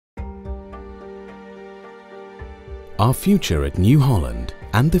Our future at New Holland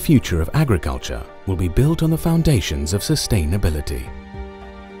and the future of agriculture will be built on the foundations of sustainability.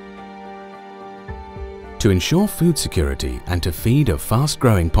 To ensure food security and to feed a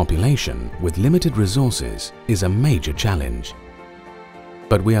fast-growing population with limited resources is a major challenge.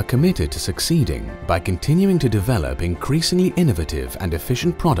 But we are committed to succeeding by continuing to develop increasingly innovative and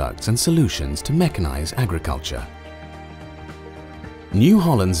efficient products and solutions to mechanize agriculture. New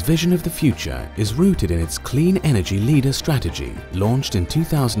Holland's vision of the future is rooted in its Clean Energy Leader strategy launched in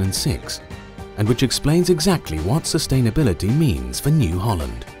 2006 and which explains exactly what sustainability means for New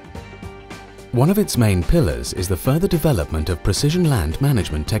Holland. One of its main pillars is the further development of precision land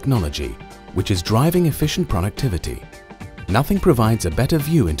management technology, which is driving efficient productivity. Nothing provides a better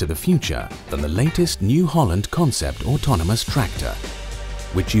view into the future than the latest New Holland concept autonomous tractor,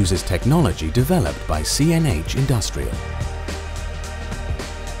 which uses technology developed by CNH Industrial.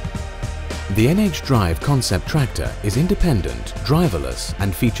 The NH Drive concept tractor is independent, driverless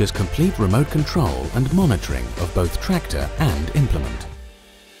and features complete remote control and monitoring of both tractor and implement.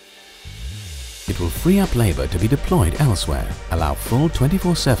 It will free up labour to be deployed elsewhere, allow full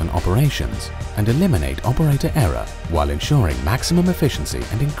 24/7 operations and eliminate operator error while ensuring maximum efficiency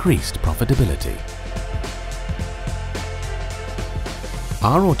and increased profitability.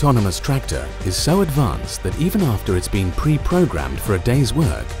 Our autonomous tractor is so advanced that even after it's been pre-programmed for a day's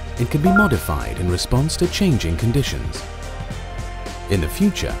work, it can be modified in response to changing conditions. In the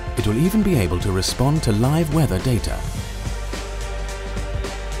future, it will even be able to respond to live weather data.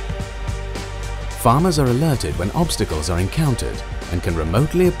 Farmers are alerted when obstacles are encountered and can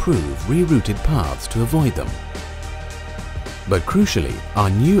remotely approve rerouted paths to avoid them. But crucially,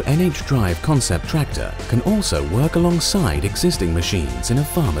 our new NH Drive concept tractor can also work alongside existing machines in a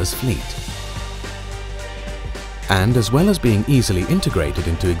farmer's fleet. And as well as being easily integrated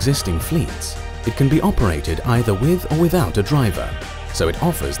into existing fleets, it can be operated either with or without a driver, so it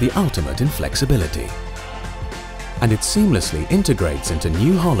offers the ultimate in flexibility. And it seamlessly integrates into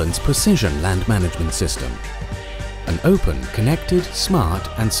New Holland's precision land management system. An open, connected, smart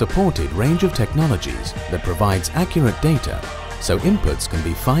and supported range of technologies that provides accurate data so inputs can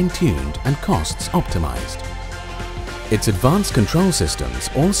be fine-tuned and costs optimized. Its advanced control systems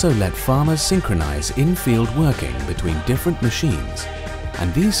also let farmers synchronize in-field working between different machines,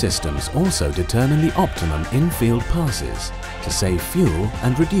 and these systems also determine the optimum in-field passes to save fuel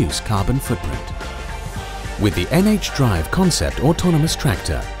and reduce carbon footprint. With the NH Drive concept autonomous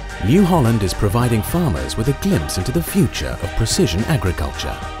tractor, New Holland is providing farmers with a glimpse into the future of precision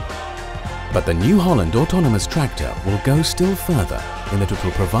agriculture. But the New Holland autonomous tractor will go still further in that it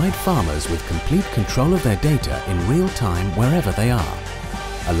will provide farmers with complete control of their data in real time wherever they are,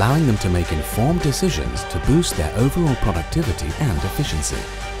 allowing them to make informed decisions to boost their overall productivity and efficiency.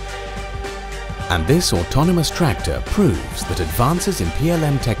 And this autonomous tractor proves that advances in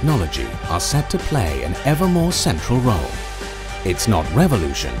PLM technology are set to play an ever more central role. It's not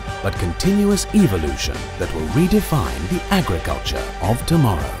revolution, but continuous evolution that will redefine the agriculture of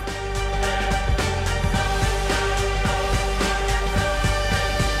tomorrow.